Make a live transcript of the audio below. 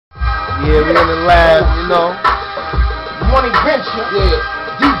Yeah, we in the lab, you know. Money Venture.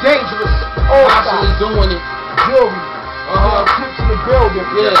 Yeah. D Dangerous. All Constantly doing it. Jewelry. Tips in the building.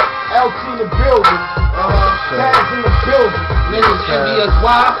 Yeah. LT in the building. Tags in the building. Niggas envious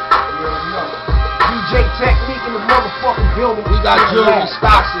why? DJ Technique in the motherfucking building. We got jewelry,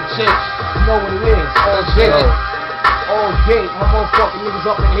 stocks, and chips. You know what it is. All day. All day. My motherfucking niggas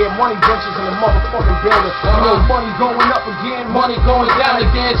up in here. Money Ventures in the motherfucking building. You know money going up again. Money going down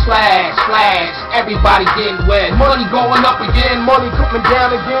again. Slash, slash. Everybody getting wet. Money going up again. Money coming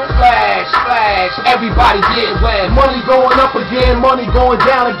down again. Slash, slash. Everybody getting wet. Money going up again. Money going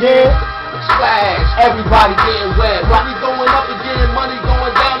down again. Slash. Everybody getting wet. Money going up again. Money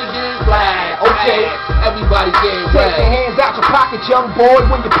going down again. Slash. Okay. Everybody getting wet. Take your hands out your pocket, young boy,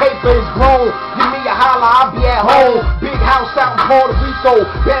 when your paper is grown. Give me a holler, I'll be at home. Big house out in Puerto Rico.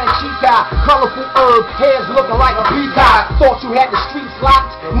 Bad chica, colorful herb, hairs looking like a peacock. Thought you had the streets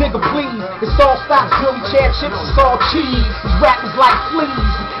locked? Nigga, please. It's all Stox, Jewelry, chair chips, it's all cheese. These rappers like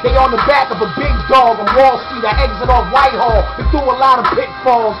fleas. They on the back of a big dog on Wall Street. I exit off Whitehall. Been through a lot of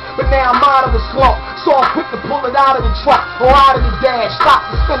pitfalls, but now I'm out of the slump. So I'm quick to pull it out of the truck or out of the dash. Stop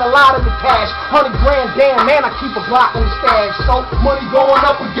to spend a lot of the cash. 100 grand, damn man, I keep a block on the stash. So money going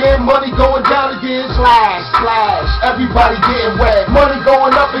up again, money going down again. Slash, slash, everybody getting wet. Money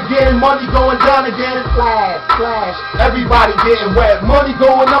going up again, money going down again. Slash, slash, everybody getting wet. Money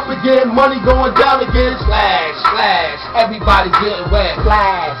going up again, money going down again. Slash, slash. Everybody getting wet.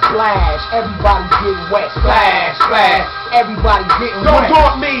 Slash, slash, everybody getting wet. Slash, slash. Everybody getting Don't wet.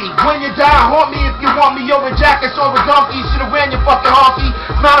 haunt me. When you die, haunt me if you want me. Over jackets, over donkey. Should've ran your fucking honky.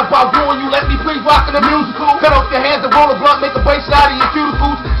 It's not about doing you. Let me please rock in the musical. Cut off your hands and roll a blunt. Make a bracelet out of your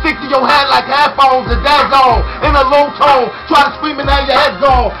cuticles. Stick to your head like headphones. The dad's on. In a low tone. Try to scream and now your head's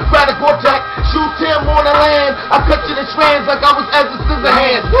gone. Grab the Gore-Tex. Shoot Tim on the land. I cut you the strands like I was Ezra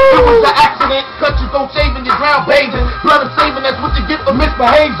Scissorhands. It was an accident. Cut you, don't shave and you drown bathing. Blood of saving, that's what you get for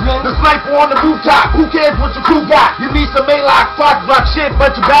misbehaving. The sniper on the rooftop. Who cares what your crew got? You need some Maylock, Fox block shit,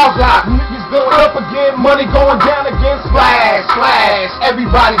 but your valves locked. Niggas going up again, money going down again. Splash, splash.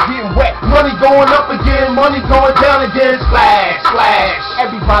 Everybody getting wet. Money going up again, money going down again. Splash, splash.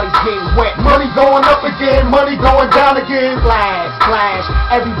 Everybody's getting wet. Money going up again, money going down again. Splash, splash.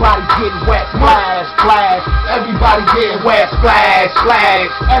 Everybody's getting wet. Splash, splash. Everybody getting wet. Splash, splash.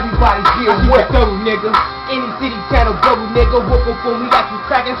 Everybody's getting wet. Double nigga. Any city channel double nigga. Whoop whoop boom, we got you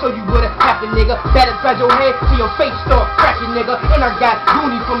cracking, so you would've happened, nigga. That inside your head till your face start cracking, nigga. And I got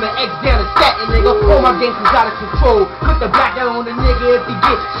Goonie from the X down to Staten, nigga. All my gangsters out of control. Put the black out on the nigga if he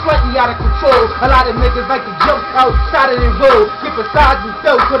get slightly out of control. A lot of niggas like to jump outside of the road. Get beside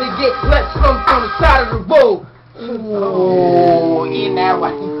themselves so they get less slumped on the side of the road. Ooh, in that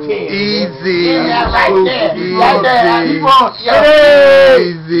right there. Easy. In that right there. Easy. Right there. He wants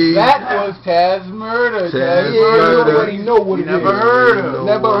Easy. That was Taz Murder. Taz You Murder. already know what it is. Never heard of.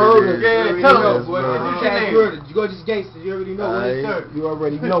 Never heard of. Yeah, it. tell Taz us what Murder. is your name? You go to gangsters. You already know what it's served. You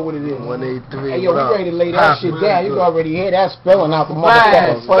already know what it is. 183. Hey, yo, we ready to lay that shit down. You already hear that spelling out the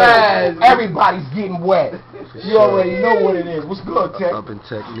motherfucking Spaz. phone. Everybody's getting wet. You already know what it is. What's good, Tech? Up in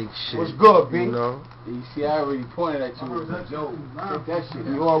technique shit. What's good, B? You know? You see, I already pointed at you with a joke. Take that shit.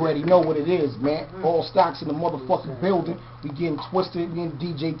 You already know what it is, man. All Stox in the motherfucking building. We getting twisted. We in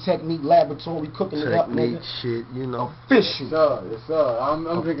DJ Technique Laboratory cooking it up, Technique nigga. shit, you know. Official. Yes, sir. I'm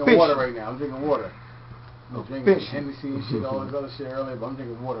drinking Official. water right now. I'm drinking water. I'm drinking Official. Hennessy and shit, all this other shit earlier, but I'm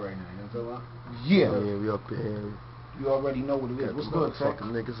drinking water right now. You know what I'm talking about? Yeah. Yeah, we up in here. You already know what it is. Got What's the good, Tech?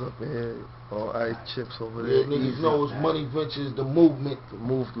 motherfucking niggas up in here. All ice chips over Yeah, there. niggas Easy. know it's Money Ventures, the movement, The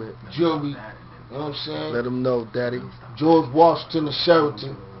movement. jewelry, you know what I'm saying? Let them know, daddy. George Washington and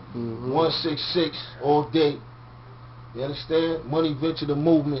Sheraton, Mm-hmm. 166 all day. You understand? Money Venture, the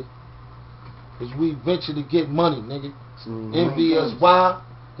movement, is we venture to get money, nigga. Mm-hmm. Envy us, why?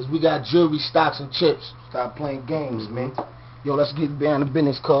 Because we got jewelry, stocks, and chips. Stop playing games, man. Yo, let's get down to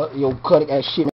business, cut. Yo, cut it, that shit.